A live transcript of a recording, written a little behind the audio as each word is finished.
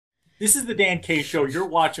This is the Dan K Show. You're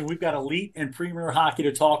watching. We've got elite and premier hockey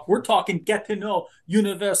to talk. We're talking get to know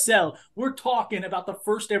Universal. We're talking about the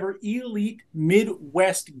first ever elite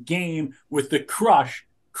Midwest game with the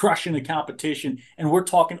crushing the competition. And we're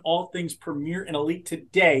talking all things premier and elite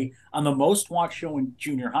today on the most watched show in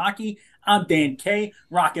junior hockey. I'm Dan K,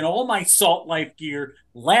 rocking all my Salt Life gear.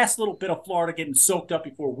 Last little bit of Florida getting soaked up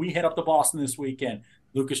before we head up to Boston this weekend.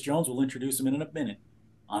 Lucas Jones will introduce him in a minute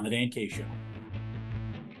on the Dan K Show.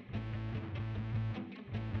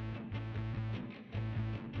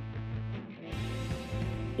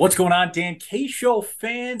 What's going on, Dan K Show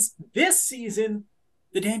fans? This season,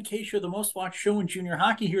 the Dan K Show, the most watched show in junior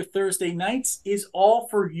hockey here Thursday nights, is all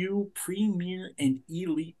for you premier and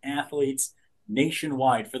elite athletes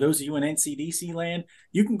nationwide. For those of you in NCDC land,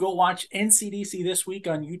 you can go watch NCDC this week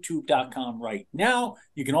on youtube.com right now.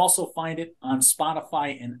 You can also find it on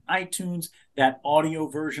Spotify and iTunes, that audio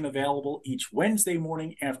version available each Wednesday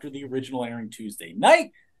morning after the original airing Tuesday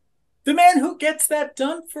night. The man who gets that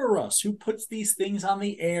done for us, who puts these things on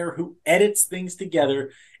the air, who edits things together,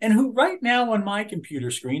 and who right now on my computer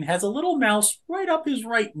screen has a little mouse right up his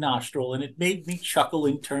right nostril, and it made me chuckle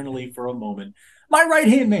internally for a moment. My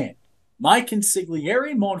right-hand man, my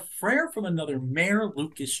consigliere, mon frere from another mayor,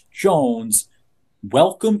 Lucas Jones.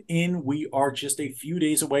 Welcome in. We are just a few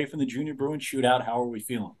days away from the Junior Bruins Shootout. How are we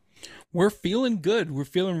feeling? We're feeling good. We're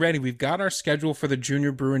feeling ready. We've got our schedule for the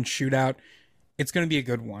Junior Bruins Shootout. It's going to be a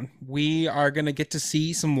good one. We are going to get to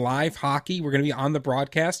see some live hockey. We're going to be on the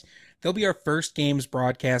broadcast. They'll be our first games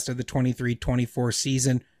broadcast of the 23-24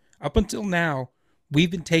 season. Up until now, we've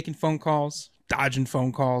been taking phone calls, dodging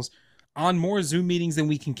phone calls, on more Zoom meetings than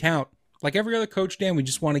we can count. Like every other coach, Dan, we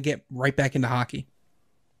just want to get right back into hockey.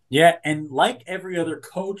 Yeah, and like every other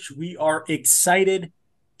coach, we are excited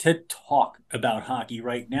to talk about hockey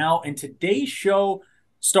right now. And today's show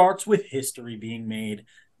starts with history being made.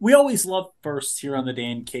 We always love firsts here on the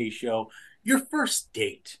Dan K Show. Your first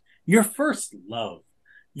date, your first love,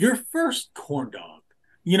 your first corn dog.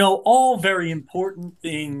 You know, all very important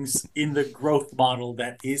things in the growth model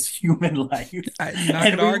that is human life.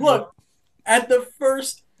 And we look at the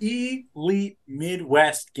first elite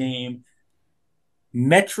Midwest game,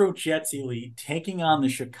 Metro Jets Elite taking on the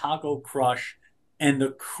Chicago Crush, and the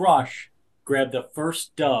Crush grabbed the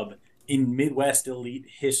first dub in Midwest Elite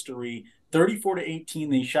history. 34-18,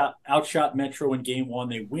 they outshot Metro in game one.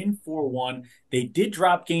 They win 4-1. They did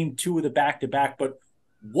drop game two of the back-to-back, but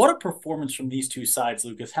what a performance from these two sides,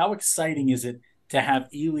 Lucas. How exciting is it to have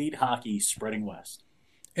elite hockey spreading west?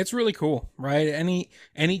 It's really cool, right?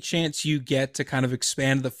 Any chance you get to kind of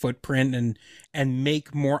expand the footprint and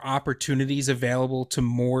make more opportunities available to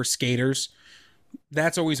more skaters,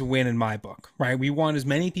 that's always a win in my book, right? We want as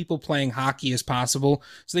many people playing hockey as possible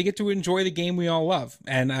so they get to enjoy the game we all love.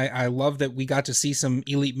 And I love that we got to see some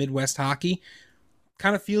elite Midwest hockey.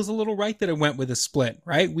 Kind of feels a little right that it went with a split,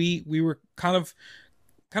 right? We were kind of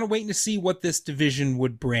waiting to see what this division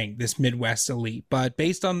would bring, this Midwest Elite. But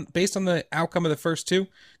based on the outcome of the first two,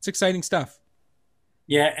 it's exciting stuff.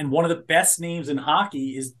 Yeah, and one of the best names in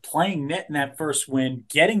hockey is playing net in that first win,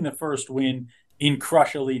 getting the first win in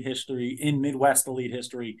Crush Elite history, in Midwest Elite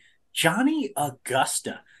history. Johnny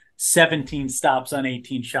Augusta, 17 stops on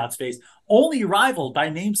 18 shots faced, only rivaled by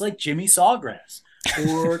names like Jimmy Sawgrass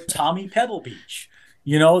or Tommy Pebble Beach.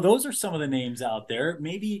 You know, those are some of the names out there.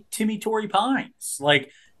 Maybe Timmy Torrey Pines.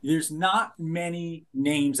 Like, there's not many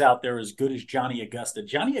names out there as good as Johnny Augusta.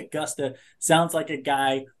 Johnny Augusta sounds like a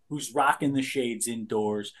guy who's rocking the shades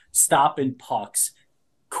indoors, stopping pucks,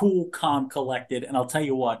 cool, calm, collected. And I'll tell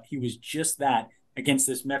you what, he was just that against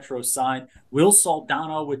this Metro side. Will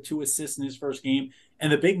Saldana with 2 assists in his first game.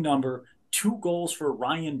 And the big number, 2 goals for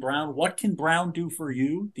Ryan Brown. What can Brown do for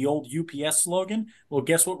you? The old UPS slogan. Well,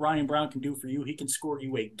 guess what Ryan Brown can do for you? He can score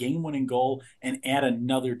you a game-winning goal and add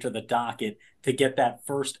another to the docket to get that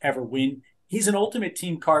first ever win. He's an Ultimate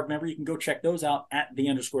Team card member. You can go check those out at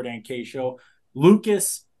 _Dan Show.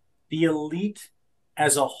 Lucas, the Elite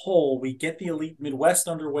as a whole, we get the Elite Midwest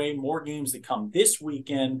underway, more games to come this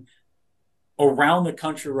weekend around the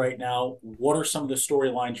country right now. What are some of the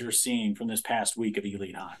storylines you're seeing from this past week of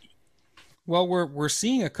Elite hockey? Well, we're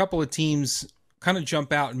seeing a couple of teams kind of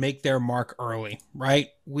jump out and make their mark early, right?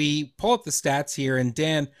 We pull up the stats here, and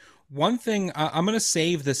Dan, one thing, I'm going to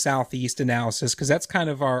save the Southeast analysis because that's kind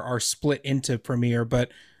of our split into Premier, but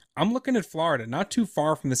I'm looking at Florida, not too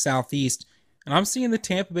far from the Southeast. And I'm seeing the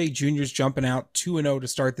Tampa Bay Juniors jumping out 2-0 to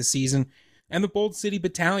start the season. And the Bold City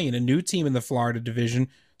Battalion, a new team in the Florida division,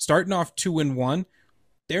 starting off 2-1.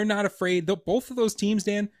 They're not afraid. Both of those teams,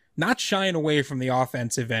 Dan, not shying away from the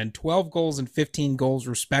offensive end. 12 goals and 15 goals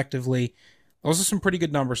respectively. Those are some pretty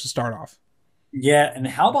good numbers to start off. Yeah, and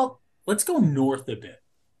how about let's go north a bit.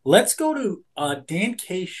 Let's go to Dan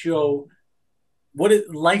K show. What is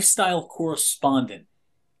lifestyle correspondent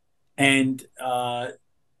and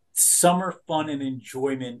summer fun and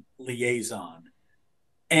enjoyment liaison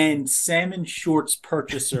and salmon shorts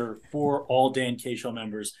purchaser for all Dan K show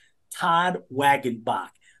members, Todd Wagenbach.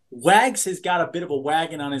 Wags has got a bit of a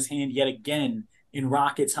wagon on his hand yet again in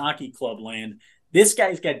Rockets Hockey Club land. This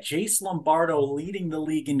guy's got Jace Lombardo leading the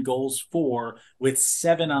league in goals for with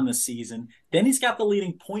 7 on the season. Then he's got the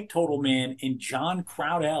leading point total man in John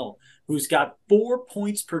Crowdell, who's got 4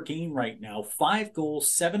 points per game right now, 5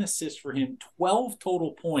 goals, 7 assists for him, 12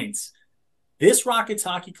 total points. This Rockets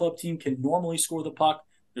Hockey Club team can normally score the puck.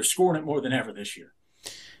 They're scoring it more than ever this year.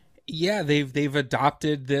 Yeah, they've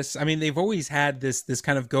adopted this. I mean, they've always had this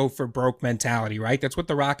kind of go for broke mentality, right? That's what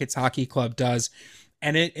the Rockets Hockey Club does,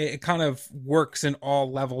 and it kind of works in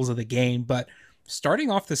all levels of the game. But starting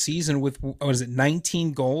off the season with, what is it,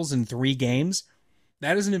 19 goals in 3 games?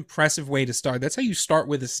 That is an impressive way to start. That's how you start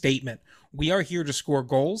with a statement. We are here to score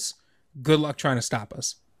goals. Good luck trying to stop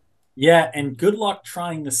us. Yeah, and good luck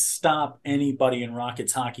trying to stop anybody in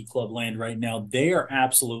Rockets Hockey Club land right now. They are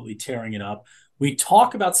absolutely tearing it up. We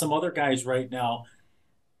talk about some other guys right now.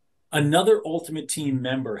 Another Ultimate Team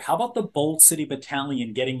member. How about the Bold City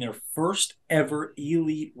Battalion getting their first ever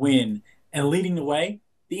elite win and leading the way?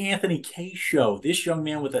 The Anthony K Show. This young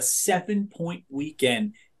man with a 7-point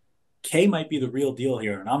weekend. K might be the real deal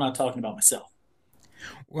here, and I'm not talking about myself.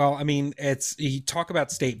 Well, I mean, it's you talk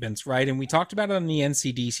about statements, right? And we talked about it on the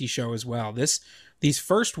NCDC show as well. These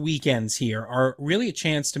first weekends here are really a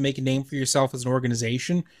chance to make a name for yourself as an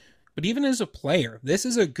organization, but even as a player, this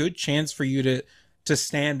is a good chance for you to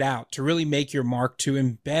stand out, to really make your mark, to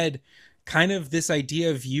embed kind of this idea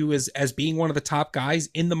of you as being one of the top guys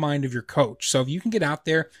in the mind of your coach. So if you can get out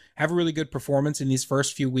there, have a really good performance in these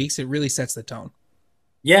first few weeks, it really sets the tone.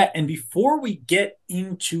 Yeah, and before we get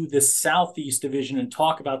into the Southeast Division and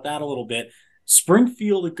talk about that a little bit,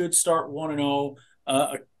 Springfield, a good start, 1-0,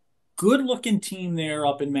 a good looking team there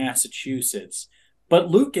up in Massachusetts.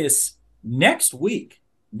 But Lucas, next week,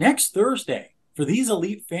 next Thursday, for these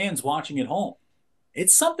elite fans watching at home,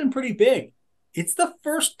 it's something pretty big. It's the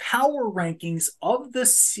first power rankings of the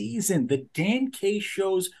season. The Dan K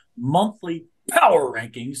Show's monthly power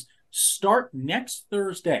rankings start next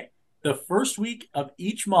Thursday. The first week of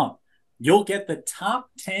each month, you'll get the top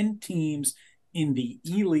 10 teams in the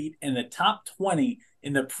elite and the top 20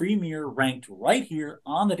 in the premier ranked right here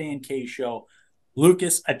on the Dan K Show.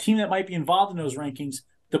 Lucas, a team that might be involved in those rankings,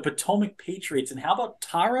 the Potomac Patriots. And how about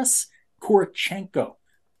Taras Korchenko?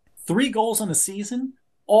 3 goals on the season,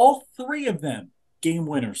 all 3 of them game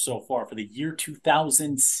winners so far for the year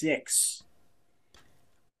 2006.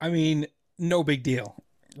 I mean, no big deal,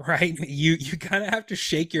 right? You kind of have to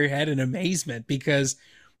shake your head in amazement because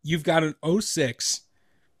you've got an '06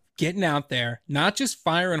 getting out there, not just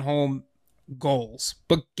firing home goals,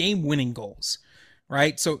 but game-winning goals,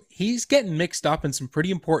 right? So he's getting mixed up in some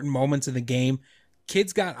pretty important moments in the game.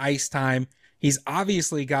 Kid's got ice time. He's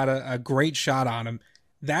obviously got a great shot on him.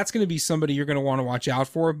 That's going to be somebody you're going to want to watch out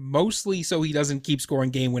for, mostly so he doesn't keep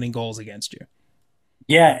scoring game-winning goals against you.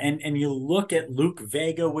 Yeah, and you look at Luke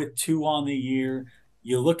Vega with 2 on the year.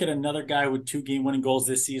 You look at another guy with 2 game-winning goals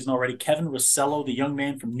this season already, Kevin Rossello, the young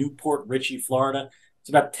man from Newport Richey, Florida. It's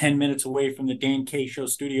about 10 minutes away from the Dan K Show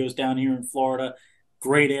studios down here in Florida.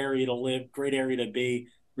 Great area to live, great area to be.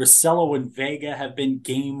 Rossello and Vega have been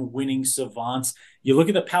game-winning savants. You look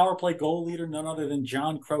at the power play goal leader, none other than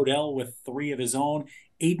John Crowdell with 3 of his own.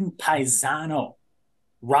 Aiden Paisano,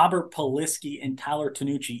 Robert Poliski, and Tyler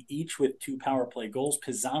Tanucci, each with 2 power play goals.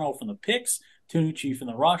 Pisano from the Picks, Tanucci from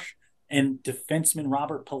the Rush, and defenseman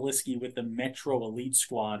Robert Poliski with the Metro Elite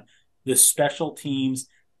Squad. The special teams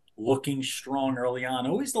looking strong early on.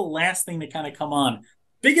 Always the last thing to kind of come on.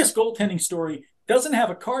 Biggest goaltending story doesn't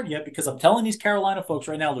have a card yet because I'm telling these Carolina folks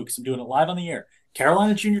right now, Lucas, I'm doing it live on the air.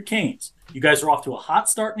 Carolina Junior Canes, you guys are off to a hot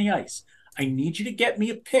start in the ice. I need you to get me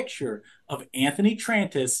a picture of Anthony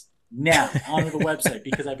Trantis now onto the website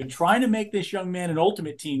because I've been trying to make this young man an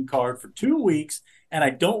Ultimate Team card for 2 weeks, and I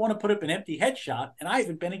don't want to put up an empty headshot, and I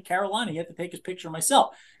haven't been in Carolina yet to take his picture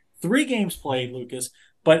myself. 3 games played, Lucas,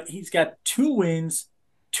 but he's got 2 wins,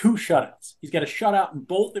 2 shutouts. He's got a shutout in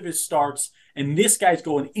both of his starts, and this guy's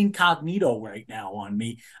going incognito right now on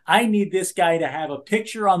me. I need this guy to have a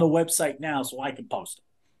picture on the website now so I can post it.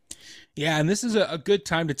 Yeah, and this is a good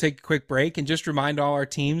time to take a quick break and just remind all our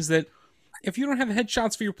teams that if you don't have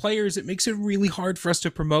headshots for your players, it makes it really hard for us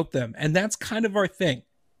to promote them. And that's kind of our thing.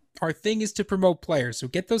 Our thing is to promote players. So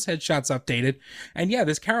get those headshots updated. And yeah,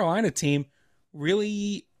 this Carolina team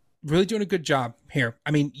really, really doing a good job here.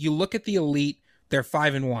 I mean, you look at the elite, they're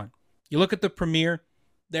 5-1. You look at the Premier,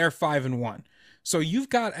 they're 5-1. So you've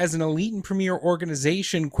got, as an elite and premier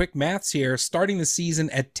organization, quick maths here, starting the season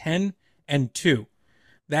at 10-2.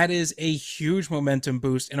 That is a huge momentum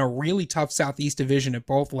boost in a really tough Southeast division at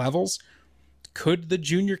both levels. Could the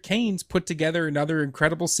Junior Canes put together another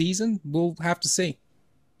incredible season? We'll have to see.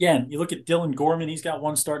 Yeah, and you look at Dylan Gorman, he's got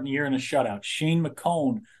one start in the year and a shutout. Shane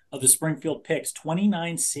McCone of the Springfield Picks,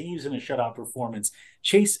 29 saves in a shutout performance.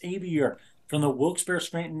 Chase Avier from the Wilkes-Barre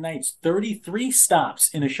Scranton Knights, 33 stops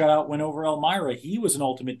in a shutout win over Elmira. He was an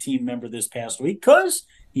Ultimate Team member this past week because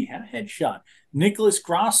he had a headshot. Nicholas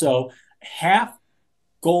Grasso, half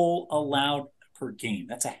goal allowed per game.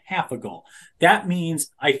 That's a half a goal. That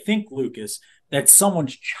means, I think, Lucas, that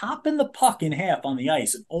someone's chopping the puck in half on the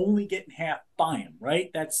ice and only getting half by him,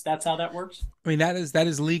 right? That's how that works? I mean, that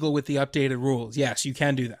is legal with the updated rules. Yes, you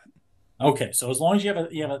can do that. Okay, so as long as you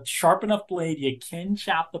have a sharp enough blade, you can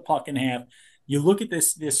chop the puck in half. You look at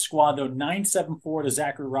this squad, though, 9.74 to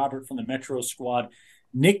Zachary Robert from the Metro squad.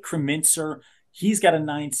 Nick Kreminzer, he's got a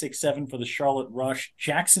 9.67 for the Charlotte Rush.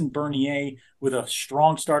 Jackson Bernier with a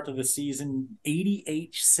strong start to the season.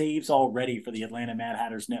 88 saves already for the Atlanta Mad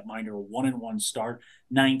Hatters netminder. A 1-1 start.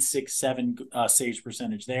 9.67 saves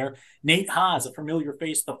percentage there. Nate Haas, a familiar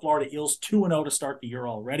face of the Florida Eels. 2-0 to start the year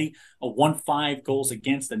already. A 1.5 goals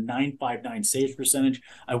against, a 9.59 saves percentage.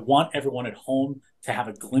 I want everyone at home to have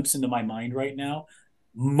a glimpse into my mind right now.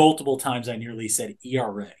 Multiple times I nearly said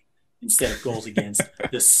ERA instead of goals against.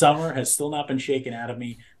 The summer has still not been shaken out of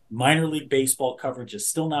me. Minor league baseball coverage has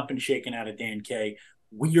still not been shaken out of Dan K.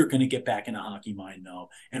 We are going to get back into hockey mind, though,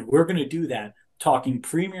 and we're going to do that talking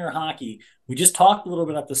Premier Hockey. We just talked a little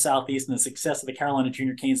bit about the Southeast and the success of the Carolina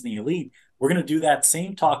Junior Canes and the Elite. We're going to do that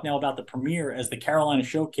same talk now about the Premier as the Carolina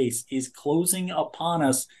Showcase is closing upon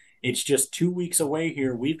us. It's just 2 weeks away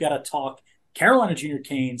here. We've got to talk Carolina Junior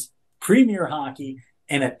Canes, Premier Hockey,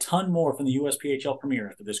 and a ton more from the USPHL Premier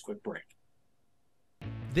after this quick break.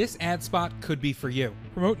 This ad spot could be for you.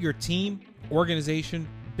 Promote your team, organization,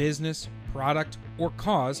 business, product, or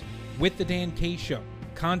cause with The Dan K Show.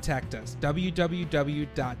 Contact us,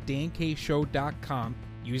 www.dankshow.com.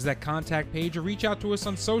 Use that contact page or reach out to us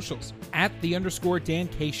on socials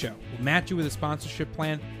 @_Dan K Show. We'll match you with a sponsorship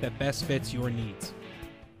plan that best fits your needs.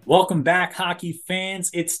 Welcome back, hockey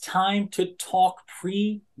fans. It's time to talk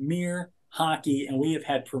Premier Hockey, and we have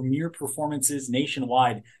had premier performances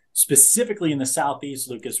nationwide, specifically in the Southeast,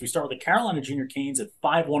 Lucas. We start with the Carolina Junior Canes at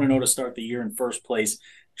 5-1-0 to start the year in first place,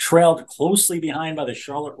 trailed closely behind by the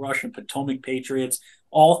Charlotte Rush and Potomac Patriots.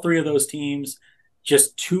 All three of those teams,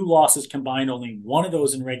 just 2 losses combined, only one of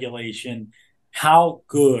those in regulation. How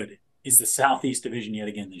good is the Southeast Division yet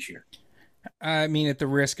again this year? I mean, at the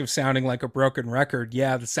risk of sounding like a broken record,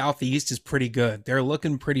 yeah, the Southeast is pretty good. They're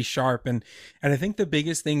looking pretty sharp. And I think the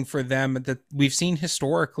biggest thing for them that we've seen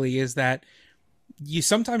historically is that you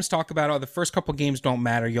sometimes talk about, the first couple of games don't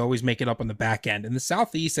matter. You always make it up on the back end. In the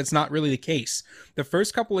Southeast, that's not really the case. The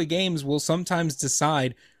first couple of games will sometimes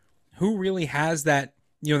decide who really has that,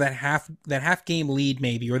 that half game lead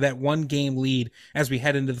maybe, or that 1 game lead as we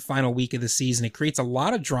head into the final week of the season. It creates a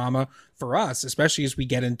lot of drama for us, especially as we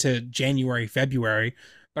get into January, February.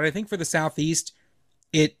 But I think for the Southeast,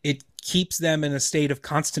 it keeps them in a state of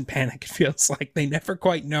constant panic. It feels like they never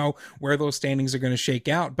quite know where those standings are going to shake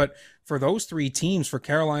out. But for those 3 teams, for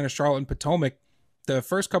Carolina, Charlotte, and Potomac, the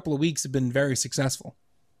first couple of weeks have been very successful.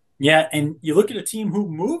 Yeah, and you look at a team who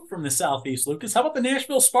moved from the Southeast, Lucas. How about the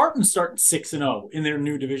Nashville Spartans starting 6-0 in their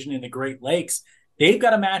new division in the Great Lakes? They've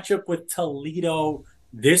got a matchup with Toledo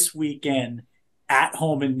this weekend at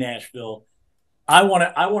home in Nashville. I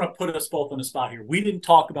want to put us both on the spot here. We didn't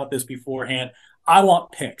talk about this beforehand. I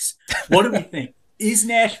want picks. What do we think? Is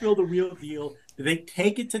Nashville the real deal? Do they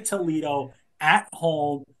take it to Toledo at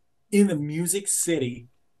home in the Music City?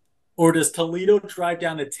 Or does Toledo drive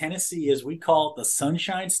down to Tennessee, as we call it, the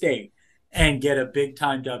Sunshine State, and get a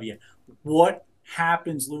big-time W? What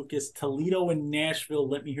happens, Lucas? Toledo and Nashville,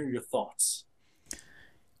 let me hear your thoughts.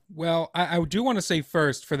 Well, I do want to say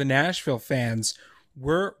first, for the Nashville fans,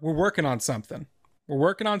 we're working on something. We're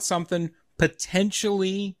working on something,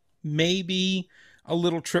 potentially, maybe a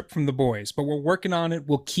little trip from the boys, but we're working on it.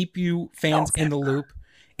 We'll keep you fans in the loop.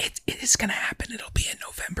 It is going to happen. It'll be in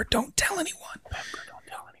November. Don't tell anyone.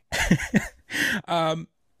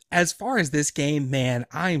 As far as this game, man,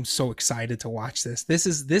 I am so excited to watch this. This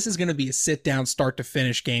is going to be a sit down, start to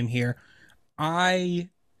finish game here. I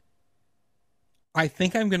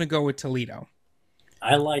think I'm going to go with Toledo.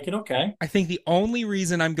 I like it. Okay. I think the only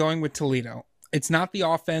reason I'm going with Toledo, it's not the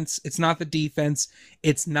offense, it's not the defense,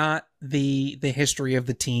 it's not the history of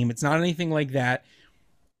the team, it's not anything like that.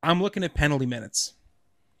 I'm looking at penalty minutes.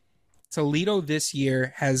 Toledo this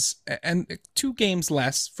year has, and 2 games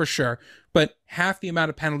less for sure, but half the amount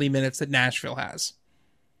of penalty minutes that Nashville has.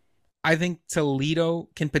 I think Toledo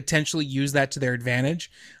can potentially use that to their advantage.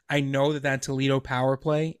 I know that Toledo power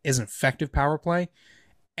play is an effective power play.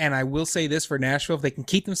 And I will say this for Nashville, if they can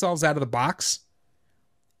keep themselves out of the box,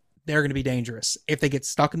 they're going to be dangerous. If they get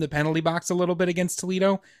stuck in the penalty box a little bit against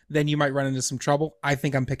Toledo, then you might run into some trouble. I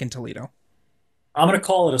think I'm picking Toledo. I'm going to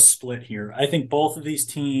call it a split here. I think both of these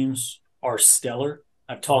teams are stellar.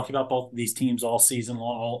 I've talked about both of these teams all season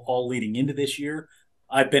long, all leading into this year.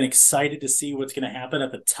 I've been excited to see what's going to happen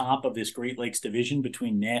at the top of this Great Lakes division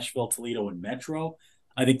between Nashville, Toledo, and Metro.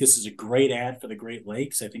 I think this is a great ad for the Great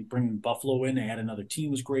Lakes. I think bringing Buffalo in to add another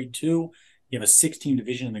team was great too. You have a 6-team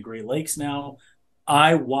division in the Great Lakes now.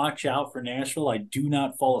 I watch out for Nashville. I do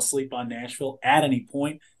not fall asleep on Nashville at any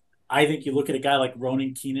point. I think you look at a guy like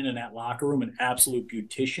Ronan Keenan in that locker room, an absolute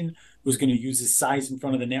beautician who's going to use his size in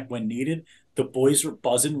front of the net when needed. The boys are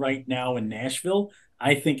buzzing right now in Nashville.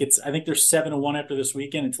 I think they're 7-1 after this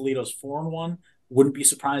weekend, and Toledo's 4-1. Wouldn't be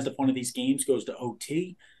surprised if one of these games goes to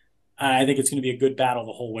OT. I think it's going to be a good battle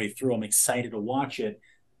the whole way through. I'm excited to watch it.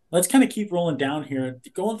 Let's kind of keep rolling down here,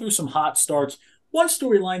 going through some hot starts. One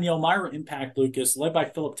storyline, the Elmira Impact, Lucas, led by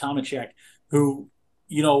Filip Tomacek, who,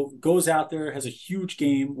 goes out there, has a huge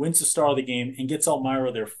game, wins the star of the game, and gets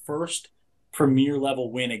Elmira their first Premier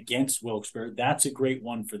level win against Wilkes-Barre. That's a great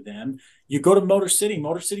one for them. You go to Motor City.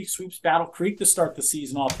 Motor City sweeps Battle Creek to start the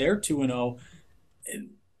season off. They're 2-0.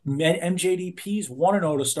 MJDP's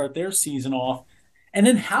 1-0 to start their season off. And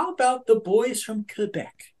then how about the boys from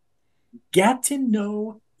Quebec?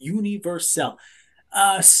 Gatineau Universel.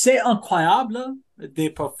 C'est incroyable. The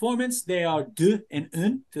performance, they are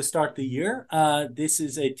 2-1 to start the year. This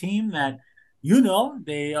is a team that,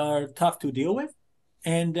 they are tough to deal with.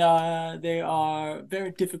 And they are very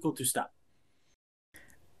difficult to stop.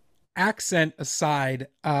 Accent aside,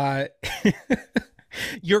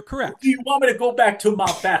 you're correct. Do you want me to go back to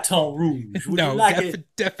my Baton Rouge? Would no, you like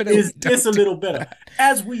definitely. Is this a little better?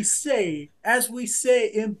 As we say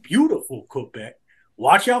in beautiful Quebec,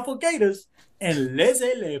 watch out for gators and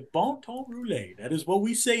laissez les bon temps rouler. That is what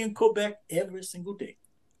we say in Quebec every single day.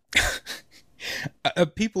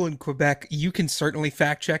 People in Quebec, you can certainly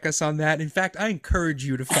fact check us on that. In fact, I encourage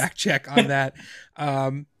you to fact check on that.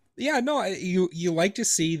 You like to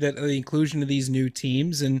see that the inclusion of these new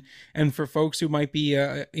teams, and for folks who might be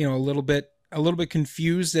a little bit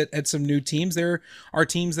confused at some new teams, there are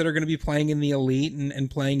teams that are going to be playing in the elite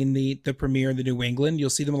and playing in the Premier, the New England.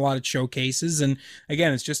 You'll see them a lot at showcases, and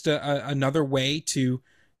again, it's just another way to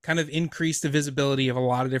kind of increase the visibility of a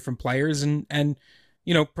lot of different players and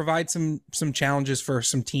provide some challenges for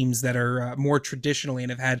some teams that are more traditionally and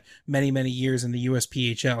have had many, many years in the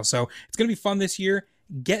USPHL. So it's going to be fun this year,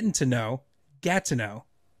 getting to know Gatineau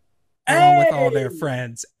along with all their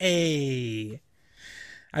friends. I've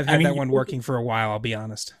had that one working for a while, I'll be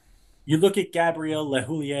honest. You look at Gabriel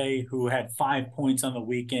Lehoulier, who had 5 points on the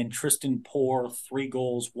weekend. Tristan Poor, 3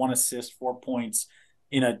 goals, 1 assist, 4 points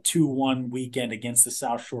in a 2-1 weekend against the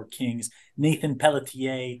South Shore Kings. Nathan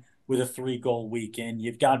Pelletier with a 3-goal weekend.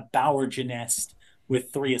 You've got Bauer Genest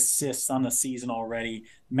with 3 assists on the season already.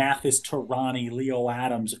 Mathis Tarani, Leo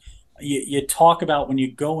Adams. You talk about when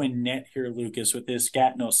you go in net here, Lucas, with this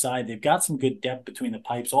Gatineau side, they've got some good depth between the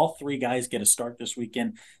pipes. All 3 guys get a start this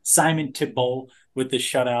weekend. Simon Thibault with the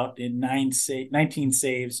shutout in 19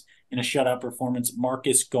 saves in a shutout performance.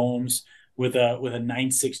 Marcus Gomes with a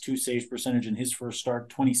 9.62 saves percentage in his first start,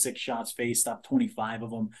 26 shots faced, stopped 25 of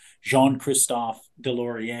them. Jean-Christophe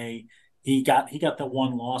Delaurier, he got the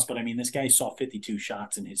 1 loss, but I mean, this guy saw 52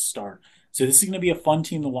 shots in his start. So this is going to be a fun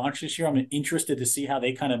team to watch this year. I'm interested to see how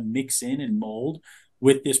they kind of mix in and mold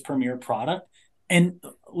with this Premier product. And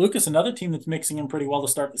Lucas, another team that's mixing in pretty well to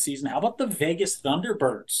start the season. How about the Vegas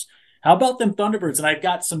Thunderbirds? How about them Thunderbirds? And I've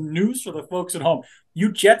got some news for the folks at home.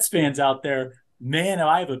 You Jets fans out there, man,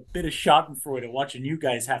 I have a bit of schadenfreude at watching you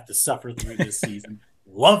guys have to suffer through this season.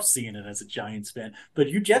 Love seeing it as a Giants fan. But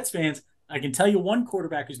you Jets fans, I can tell you one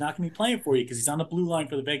quarterback who's not going to be playing for you because he's on the blue line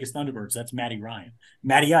for the Vegas Thunderbirds. That's Matty Ryan.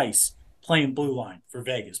 Matty Ice playing blue line for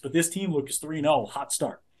Vegas. But this team, Lucas, 3-0, hot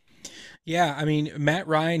start. Yeah, I mean, Matt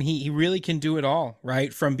Ryan, he really can do it all,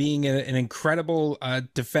 right? From being an incredible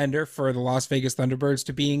defender for the Las Vegas Thunderbirds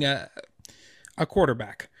to being a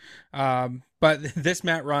quarterback. But this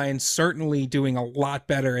Matt Ryan certainly doing a lot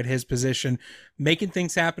better at his position, making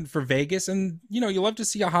things happen for Vegas. And, you love to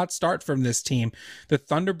see a hot start from this team. The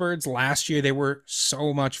Thunderbirds last year, they were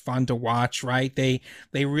so much fun to watch, right? They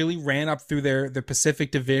really ran up through the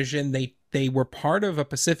Pacific Division. They were part of a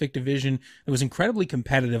Pacific Division that was incredibly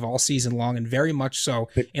competitive all season long and very much so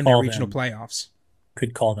in their regional playoffs.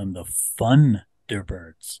 Could call them the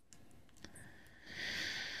Thunderbirds.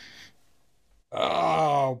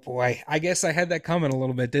 Oh boy, I guess I had that coming a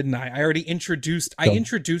little bit, didn't I? I So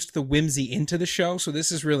introduced the whimsy into the show, so this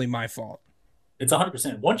is really my fault. it's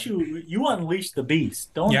 100%. Once you unleash the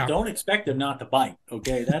beast, don't Yeah. don't expect him not to bite.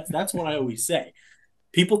 Okay, that's what I always say.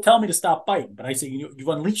 People tell me to stop biting, but I say you've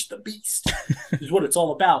unleashed the beast. Is what it's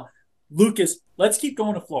all about. Lucas, let's keep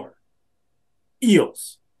going to Florida.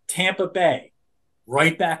 Eels, Tampa Bay,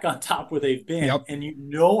 right back on top where they've been. Yep. And you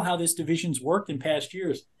know how this division's worked in past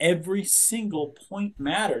years. Every single point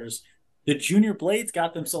matters. The Junior Blades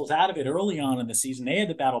got themselves out of it early on in the season. They had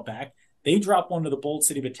to battle back. They drop one to the Bold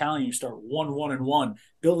City Battalion. You start 1-1-1,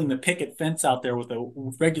 building the picket fence out there with the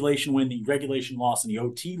regulation win, the regulation loss, and the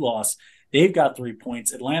OT loss. They've got 3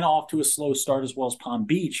 points. Atlanta off to a slow start as well as Palm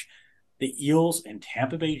Beach. The Eels and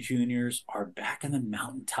Tampa Bay Juniors are back on the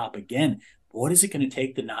mountaintop again. What is it going to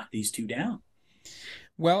take to knock these two down?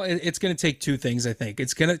 Well, it's going to take two things, I think.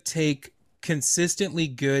 It's going to take consistently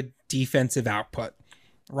good defensive output,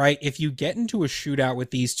 right? If you get into a shootout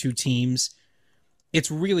with these two teams,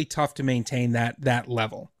 it's really tough to maintain that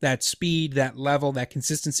level, that speed, that level, that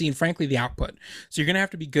consistency, and frankly, the output. So you're going to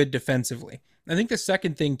have to be good defensively. I think the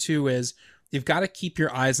second thing, too, is you've got to keep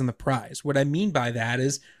your eyes on the prize. What I mean by that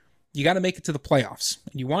is you got to make it to the playoffs,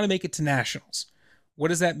 and you want to make it to nationals. What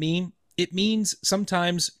does that mean? It means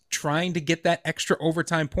sometimes trying to get that extra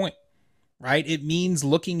overtime point, right? It means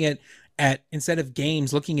looking at instead of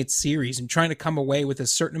games, looking at series and trying to come away with a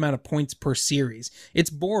certain amount of points per series.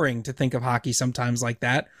 It's boring to think of hockey sometimes like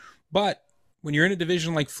that, but when you're in a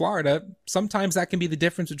division like Florida, sometimes that can be the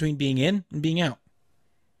difference between being in and being out.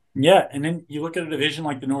 Yeah, and then you look at a division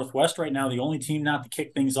like the Northwest right now. The only team not to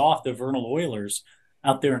kick things off, the Vernal Oilers,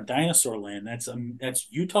 out there in Dinosaur Land. That's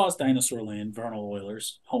Utah's Dinosaur Land, Vernal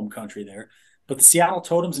Oilers, home country there. But the Seattle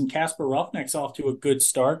Totems and Casper Roughnecks off to a good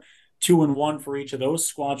start. 2-1 for each of those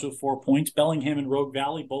squads with 4 points. Bellingham and Rogue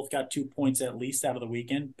Valley both got 2 points at least out of the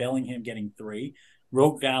weekend. Bellingham getting three,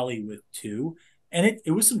 Rogue Valley with two. And it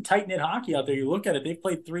was some tight knit hockey out there. You look at it, they've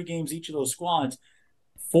played 3 games each of those squads.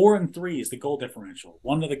 4-3 is the goal differential.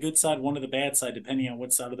 One to the good side, one to the bad side, depending on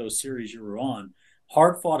what side of those series you were on.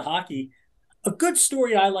 Hard fought hockey. A good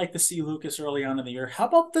story I like to see, Lucas, early on in the year. How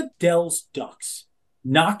about the Dells Ducks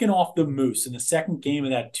knocking off the Moose in the second game of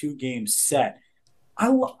that 2-game set?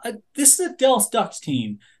 This is a Dells Ducks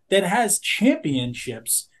team that has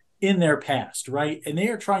championships in their past, right? And they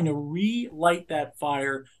are trying to relight that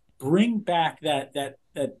fire, bring back that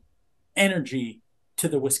energy to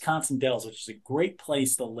the Wisconsin Dells, which is a great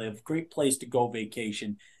place to live, great place to go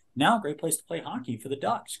vacation. Now, a great place to play hockey for the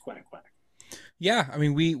Ducks. Quack, quack. Yeah, I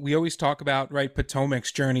mean, we always talk about, right,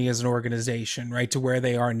 Potomac's journey as an organization, right, to where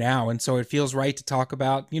they are now, and so it feels right to talk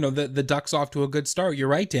about, the Ducks off to a good start. You're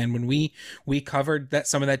right, Dan. When we covered that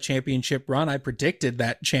some of that championship run, I predicted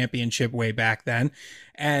that championship way back then,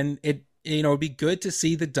 and it'd be good to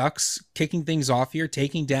see the Ducks kicking things off here,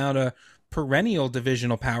 taking down a perennial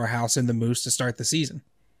divisional powerhouse in the Moose to start the season.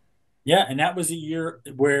 Yeah, and that was a year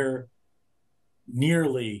where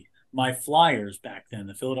nearly my Flyers back then,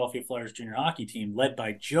 the Philadelphia Flyers junior hockey team, led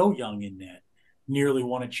by Joe Young in net, nearly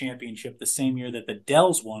won a championship the same year that the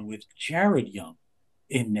Dells won with Jared Young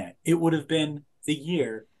in net. It would have been the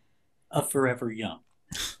year of Forever Young.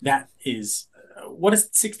 That is, what is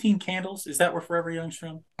it, 16 Candles? Is that where Forever Young's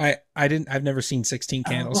from? I've never seen 16 I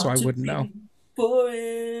Candles, so want I to wouldn't know. be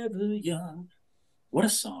forever young. What a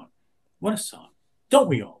song. What a song. Don't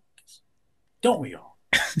we all? Don't we all?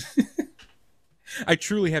 I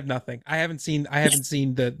truly have nothing. I haven't seen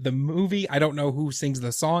the movie. I don't know who sings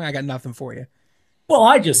the song. I got nothing for you. Well,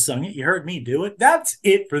 I just sung it. You heard me do it. That's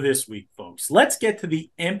it for this week, folks. Let's get to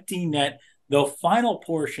the empty net, the final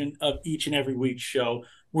portion of each and every week's show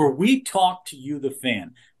where we talk to you, the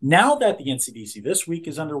fan. Now that the NCDC this week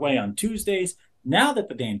is underway on Tuesdays, now that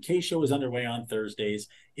the Dan K Show is underway on Thursdays,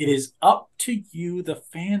 it is up to you, the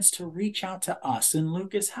fans, to reach out to us. And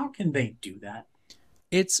Lucas, how can they do that?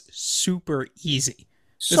 It's super easy.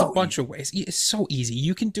 There's a bunch of ways. It's so easy.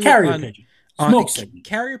 You can do carrier it on pigeon. Smoke signal.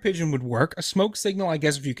 Carrier pigeon would work. A smoke signal, I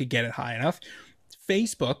guess, if you could get it high enough.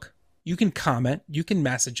 Facebook, you can comment. You can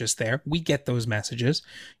message us there. We get those messages.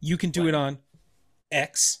 You can do it on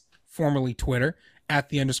X, formerly Twitter, at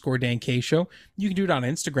 @the_Dan K Show. You can do it on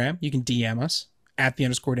Instagram. You can DM us at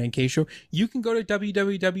 @the_Dan K Show. You can go to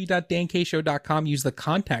www.dankshow.com, use the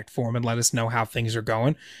contact form, and let us know how things are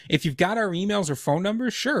going. If you've got our emails or phone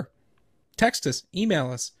numbers, sure. Text us,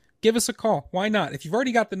 email us, give us a call. Why not? If you've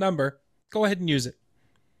already got the number, go ahead and use it.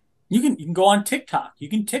 You can go on TikTok. You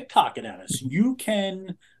can TikTok it at us. You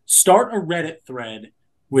can start a Reddit thread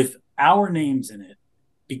with our names in it.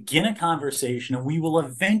 begin a conversation, and we will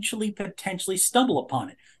eventually potentially stumble upon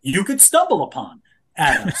it. You could stumble upon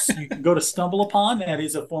at us. You can go to stumble upon. That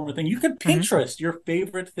is a form of thing. You could Pinterest your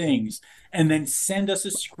favorite things and then send us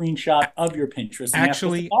a screenshot of your Pinterest and ask us to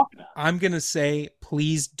Actually, talk about it. I'm going to say,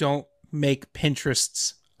 please don't make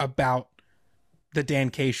Pinterests about the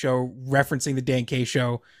Dan K Show, referencing the Dan K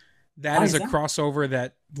Show. That is a crossover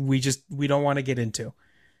that we don't want to get into.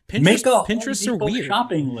 Pinterests are weird.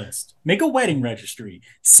 Shopping list. Make a wedding registry.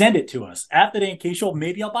 Send it to us at the Dan K Show.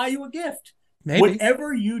 Maybe I'll buy you a gift. Maybe.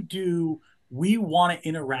 Whatever you do, we want to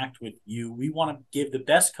interact with you. We want to give the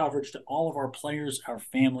best coverage to all of our players, our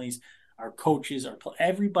families, our coaches,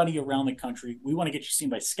 everybody around the country. We want to get you seen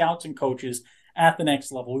by scouts and coaches at the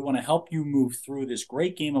next level. We want to help you move through this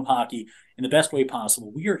great game of hockey in the best way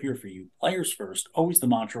possible. We are here for you. Players first. Always the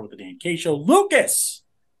mantra with the Dan K Show. Lucas,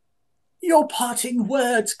 your parting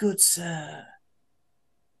words, good sir.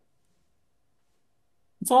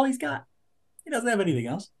 That's all he's got. He doesn't have anything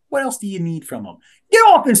else. What else do you need from him? Get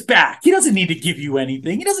off his back. He doesn't need to give you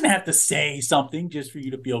anything. He doesn't have to say something just for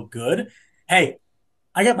you to feel good. Hey,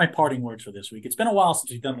 I got my parting words for this week. It's been a while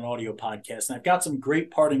since we've done an audio podcast, and I've got some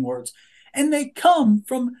great parting words. And they come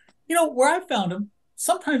from, where I found them.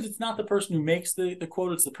 Sometimes it's not the person who makes the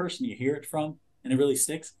quote, it's the person you hear it from, and it really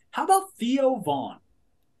sticks. How about Theo Vaughn?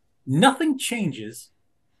 Nothing changes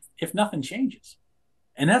if nothing changes.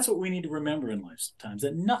 And that's what we need to remember in life sometimes,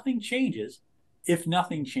 that nothing changes if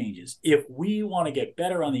nothing changes. If we want to get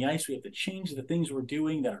better on the ice, we have to change the things we're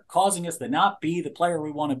doing that are causing us to not be the player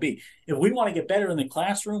we want to be. If we want to get better in the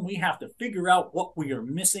classroom, we have to figure out what we are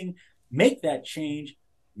missing, make that change,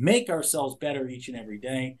 make ourselves better each and every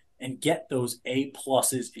day, and get those A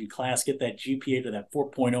pluses in class, get that GPA to that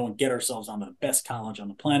 4.0 and get ourselves on the best college on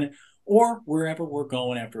the planet or wherever we're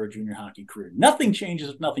going after a junior hockey career. Nothing changes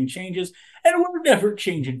if nothing changes, and we're never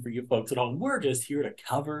changing for you folks at all. We're just here to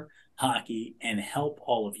cover hockey and help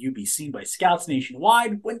all of you be seen by scouts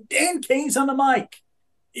nationwide. When Dan K's on the mic,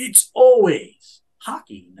 it's always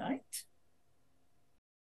hockey night.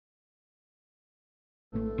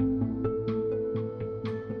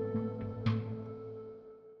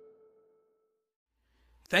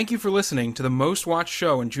 Thank you for listening to the most watched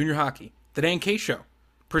show in junior hockey, The Dan K Show,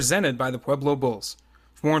 presented by the Pueblo Bulls.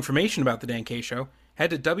 For more information about The Dan K Show,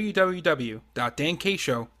 head to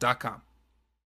www.dankshow.com.